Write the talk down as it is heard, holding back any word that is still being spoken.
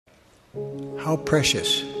How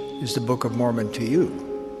precious is the Book of Mormon to you?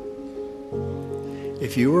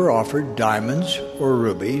 If you were offered diamonds or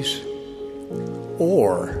rubies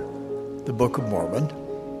or the Book of Mormon,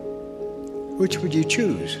 which would you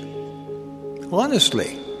choose?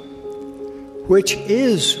 Honestly, which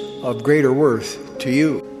is of greater worth to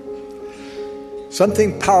you?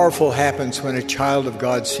 Something powerful happens when a child of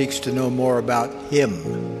God seeks to know more about Him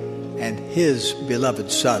and His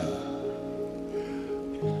beloved Son.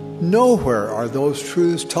 Nowhere are those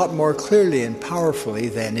truths taught more clearly and powerfully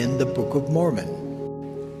than in the Book of Mormon.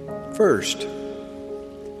 First,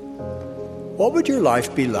 what would your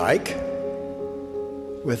life be like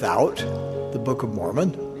without the Book of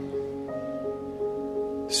Mormon?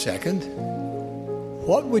 Second,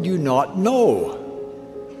 what would you not know?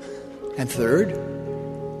 And third,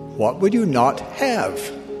 what would you not have?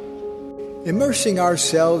 Immersing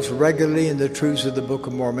ourselves regularly in the truths of the Book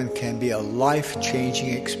of Mormon can be a life-changing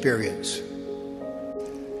experience.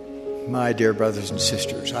 My dear brothers and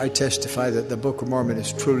sisters, I testify that the Book of Mormon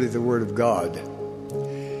is truly the Word of God.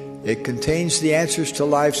 It contains the answers to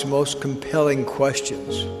life's most compelling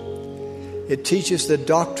questions. It teaches the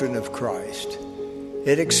doctrine of Christ.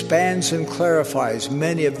 It expands and clarifies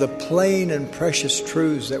many of the plain and precious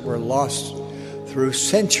truths that were lost through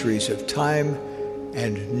centuries of time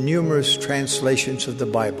and numerous translations of the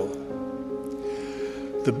Bible.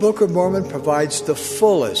 The Book of Mormon provides the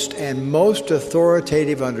fullest and most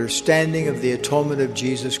authoritative understanding of the atonement of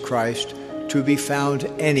Jesus Christ to be found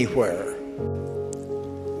anywhere.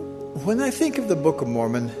 When I think of the Book of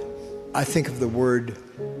Mormon, I think of the word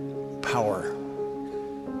power.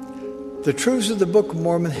 The truths of the Book of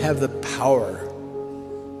Mormon have the power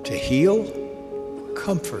to heal,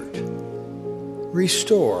 comfort,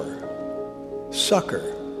 restore,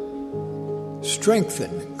 succor,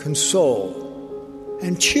 strengthen, console,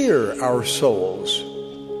 and cheer our souls.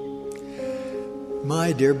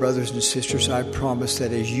 My dear brothers and sisters, I promise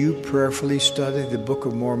that as you prayerfully study the Book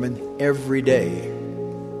of Mormon every day,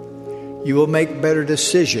 you will make better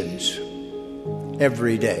decisions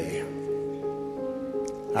every day.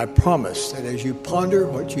 I promise that as you ponder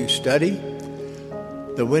what you study,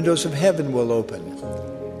 the windows of heaven will open,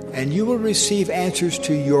 and you will receive answers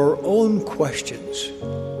to your own questions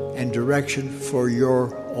and direction for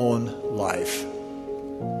your own life.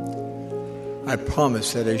 I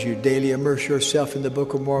promise that as you daily immerse yourself in the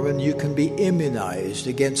Book of Mormon, you can be immunized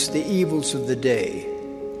against the evils of the day,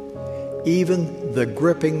 even the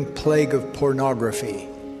gripping plague of pornography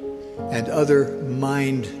and other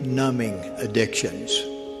mind-numbing addictions.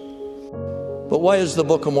 But why is the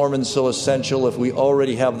Book of Mormon so essential if we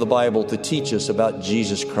already have the Bible to teach us about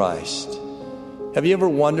Jesus Christ? Have you ever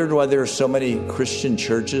wondered why there are so many Christian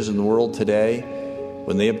churches in the world today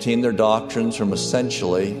when they obtain their doctrines from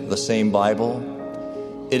essentially the same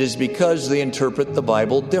Bible? It is because they interpret the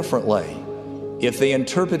Bible differently. If they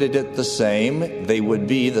interpreted it the same, they would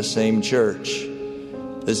be the same church.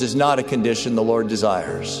 This is not a condition the Lord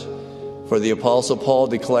desires. For the Apostle Paul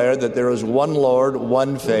declared that there is one Lord,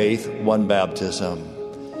 one faith, one baptism.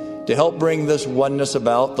 To help bring this oneness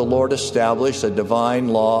about, the Lord established a divine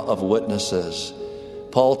law of witnesses.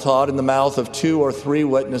 Paul taught, in the mouth of 2 or 3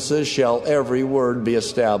 witnesses shall every word be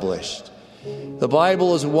established. The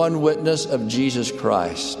Bible is one witness of Jesus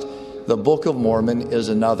Christ. The Book of Mormon is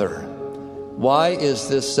another. Why is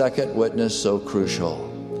this second witness so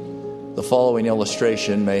crucial? The following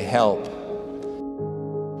illustration may help.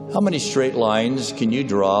 How many straight lines can you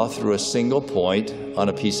draw through a single point on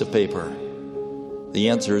a piece of paper? The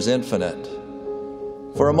answer is infinite.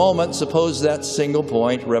 For a moment, suppose that single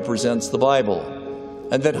point represents the Bible,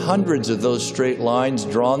 and that hundreds of those straight lines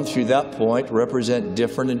drawn through that point represent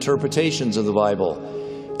different interpretations of the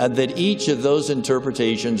Bible, and that each of those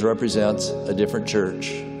interpretations represents a different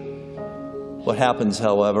church. What happens,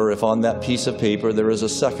 however, if on that piece of paper there is a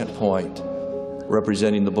second point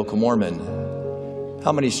representing the Book of Mormon?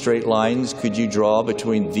 How many straight lines could you draw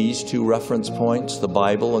between these 2 reference points, the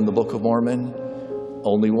Bible and the Book of Mormon?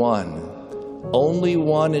 Only one. Only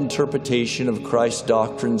one interpretation of Christ's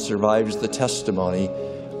doctrine survives the testimony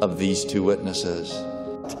of these 2 witnesses.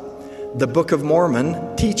 The Book of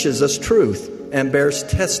Mormon teaches us truth and bears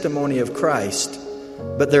testimony of Christ.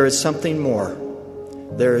 But there is something more.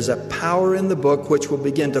 There is a power in the book which will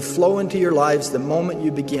begin to flow into your lives the moment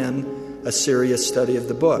you begin a serious study of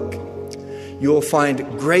the book. You will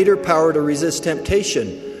find greater power to resist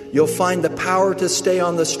temptation. You'll find the power to stay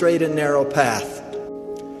on the straight and narrow path.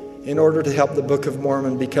 In order to help the Book of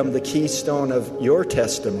Mormon become the keystone of your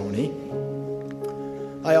testimony,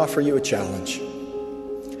 I offer you a challenge.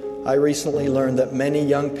 I recently learned that many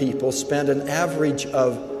young people spend an average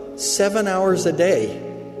of 7 hours a day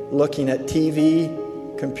looking at TV,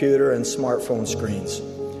 computer, and smartphone screens.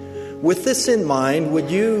 With this in mind, would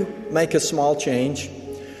you make a small change?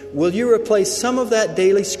 Will you replace some of that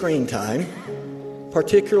daily screen time,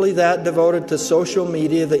 particularly that devoted to social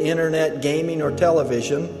media, the internet, gaming, or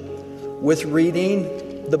television, with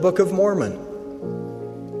reading the Book of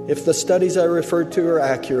Mormon? If the studies I referred to are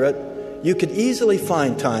accurate, you could easily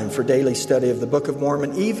find time for daily study of the Book of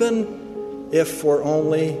Mormon, even if for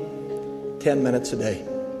only 10 minutes a day.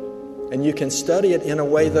 And you can study it in a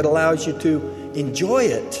way that allows you to enjoy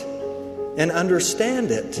it and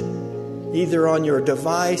understand it, either on your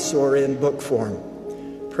device or in book form.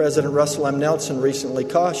 President Russell M. Nelson recently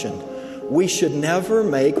cautioned, we should never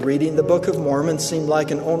make reading the Book of Mormon seem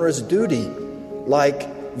like an onerous duty,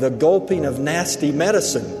 like the gulping of nasty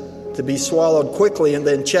medicine to be swallowed quickly and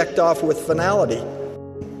then checked off with finality.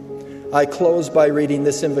 I close by reading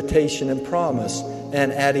this invitation and promise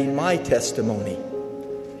and adding my testimony.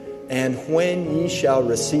 And when ye shall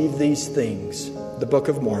receive these things, the Book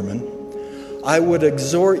of Mormon, I would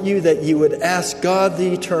exhort you that you would ask God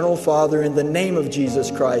the Eternal Father in the name of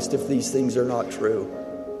Jesus Christ if these things are not true.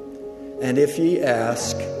 And if ye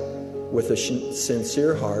ask with a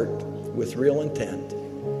sincere heart, with real intent,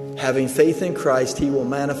 having faith in Christ, He will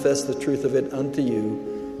manifest the truth of it unto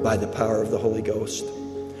you by the power of the Holy Ghost.